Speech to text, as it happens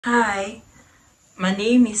Hi, my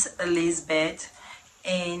name is Elisabeth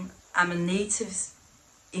and I'm a native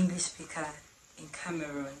English speaker in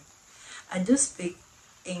Cameroon. I do speak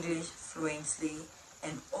English fluently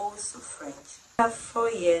and also French. I have 4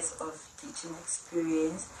 years of teaching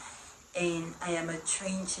experience and I am a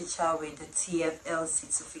trained teacher with the TFL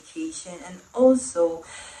certification and also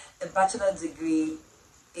a bachelor degree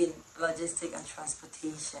in logistics and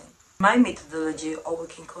transportation. My methodology, or we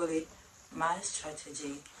can call it my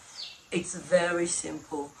strategy, it's very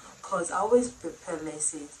simple because I always prepare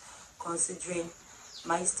lessons considering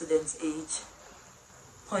my students' age,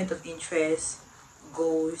 point of interest,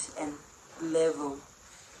 goals, and level.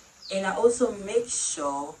 And I also make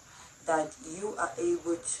sure that you are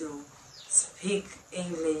able to speak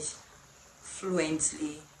English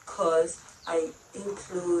fluently because I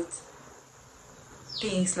include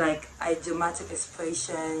things like idiomatic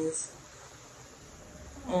expressions,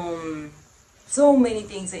 so many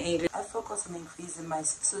things in English. I focus on increasing my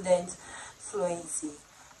students' fluency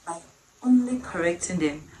by only correcting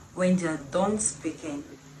them when they are done speaking.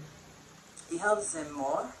 It helps them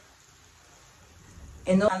more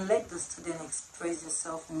and let the student express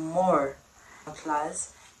themselves more in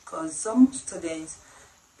class because some students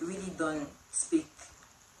really don't speak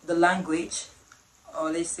the language, or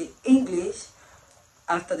let's say English,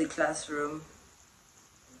 after the classroom.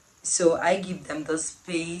 So I give them the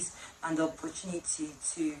space and the opportunity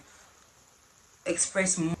to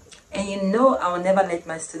express more. And I will never let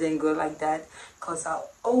my student go like that because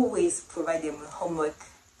I'll always provide them with homework,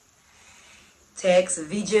 text,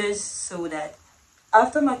 videos, so that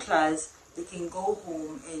after my class they can go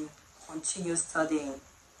home and continue studying.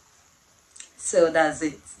 So that's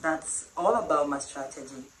it. That's all about my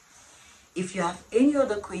strategy. If you have any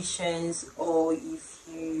other questions or if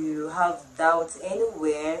you have doubts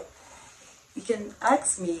anywhere, you can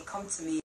ask me, come to me.